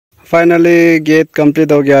Finally get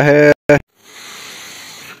complete हो गया है.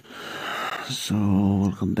 So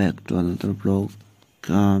welcome back to another vlog.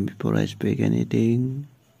 Before I speak anything,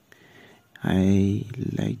 I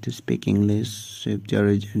like to speak English. If there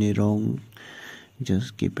is any wrong,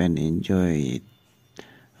 just keep and enjoy it.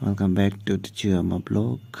 Welcome back to TECHI AMMA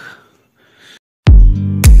vlog.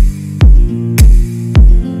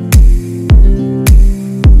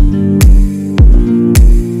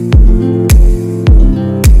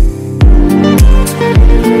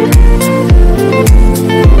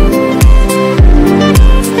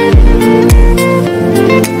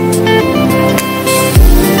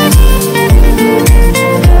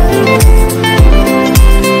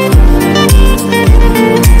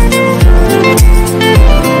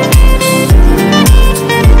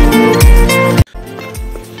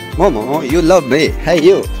 Momo, you love me. Hey,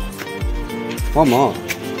 you. Momo.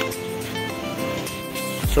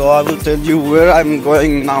 So I will tell you where I'm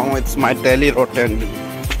going now. It's my daily routine.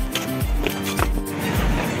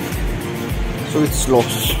 So it's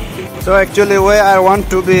closed. So actually where I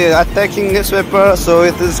want to be taking newspaper, so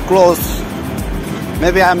it is closed.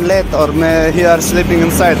 Maybe I'm late or here sleeping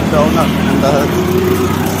inside the owner and the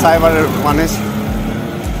cyber one is.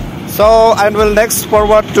 So I will next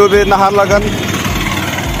forward to be Naharlagan.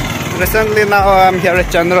 Recently now I'm here at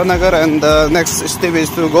Chandranagar and the next step is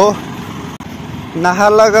to go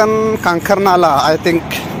Naharlagan, Kankarnala, I think.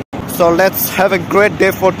 So let's have a great day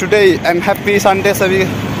for today and happy Sunday, Savi.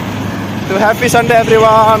 So happy Sunday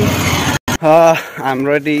everyone. I'm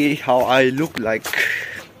ready how I look like.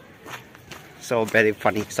 So very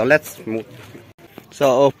funny. So let's move.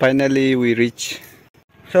 So finally we reach.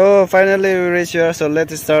 So finally we reach here. So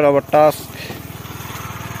let's start our task.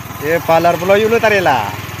 Ye parlor bolo yulu tarela.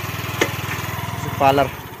 Parlor.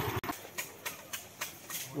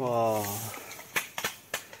 Wow.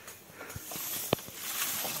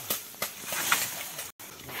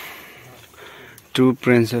 True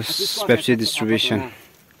Princess Pepsi distribution.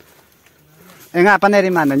 Enga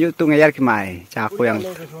paneri mana nyu tu ngayar kimai chaku yang.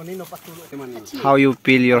 How you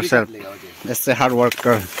feel yourself as a hard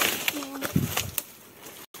worker?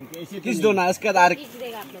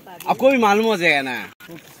 आपको भी मालूम हो जाएगा ना.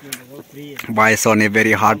 Why Sony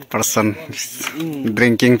very hard person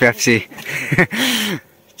drinking Pepsi.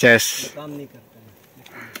 Chess.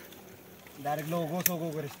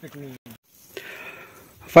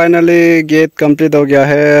 Finally get complete हो गया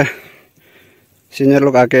है. Senior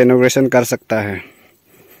लोग आके इनॉग्रेशन कर सकता है.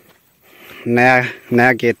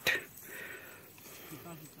 नया gate.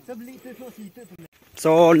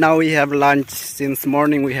 So now we have lunch. Since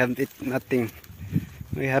morning we have eaten nothing.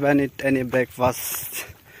 We haven't eaten any breakfast.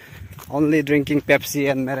 Only drinking Pepsi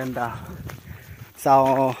and Miranda.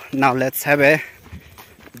 So now let's have a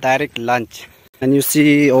direct lunch. And you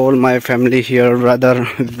see all my family here, brother,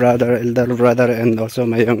 elder brother, and also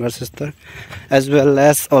my younger sister, as well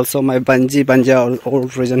as also my Banja old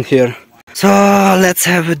present here. So let's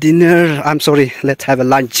have a dinner. I'm sorry, let's have a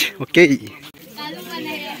lunch. Okay.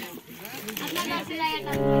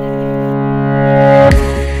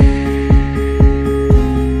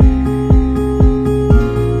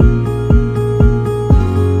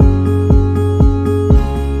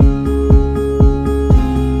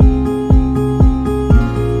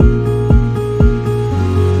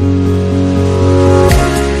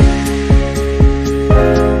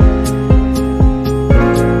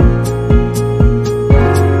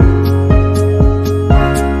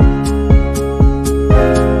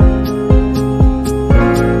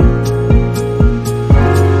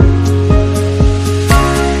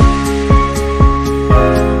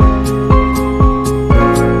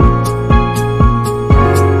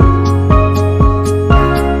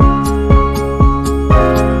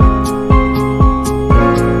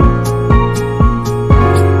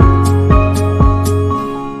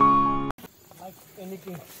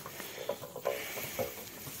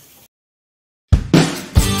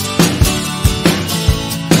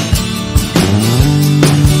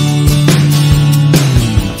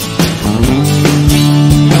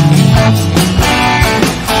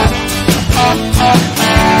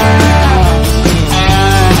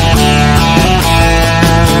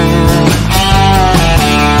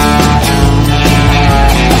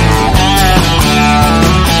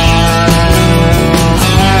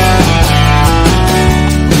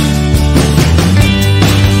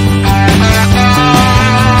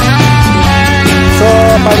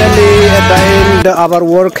 Our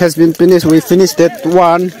work has been finished. We finished that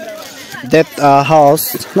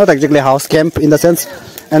house, not exactly house, camp in the sense,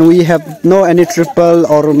 and we have no any triple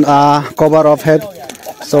or cover of head,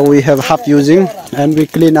 so we have half using, and we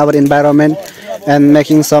clean our environment and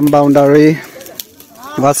making some boundary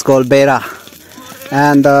what's called Beira.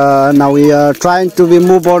 And now we are trying to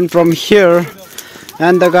move on from here.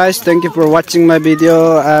 And guys, thank you for watching my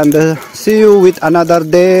video, and see you with another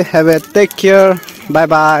day. Take care, bye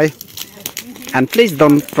bye, and please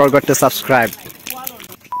don't forget to subscribe.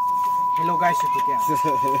 Hello guys,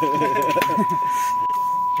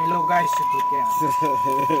 Hello guys,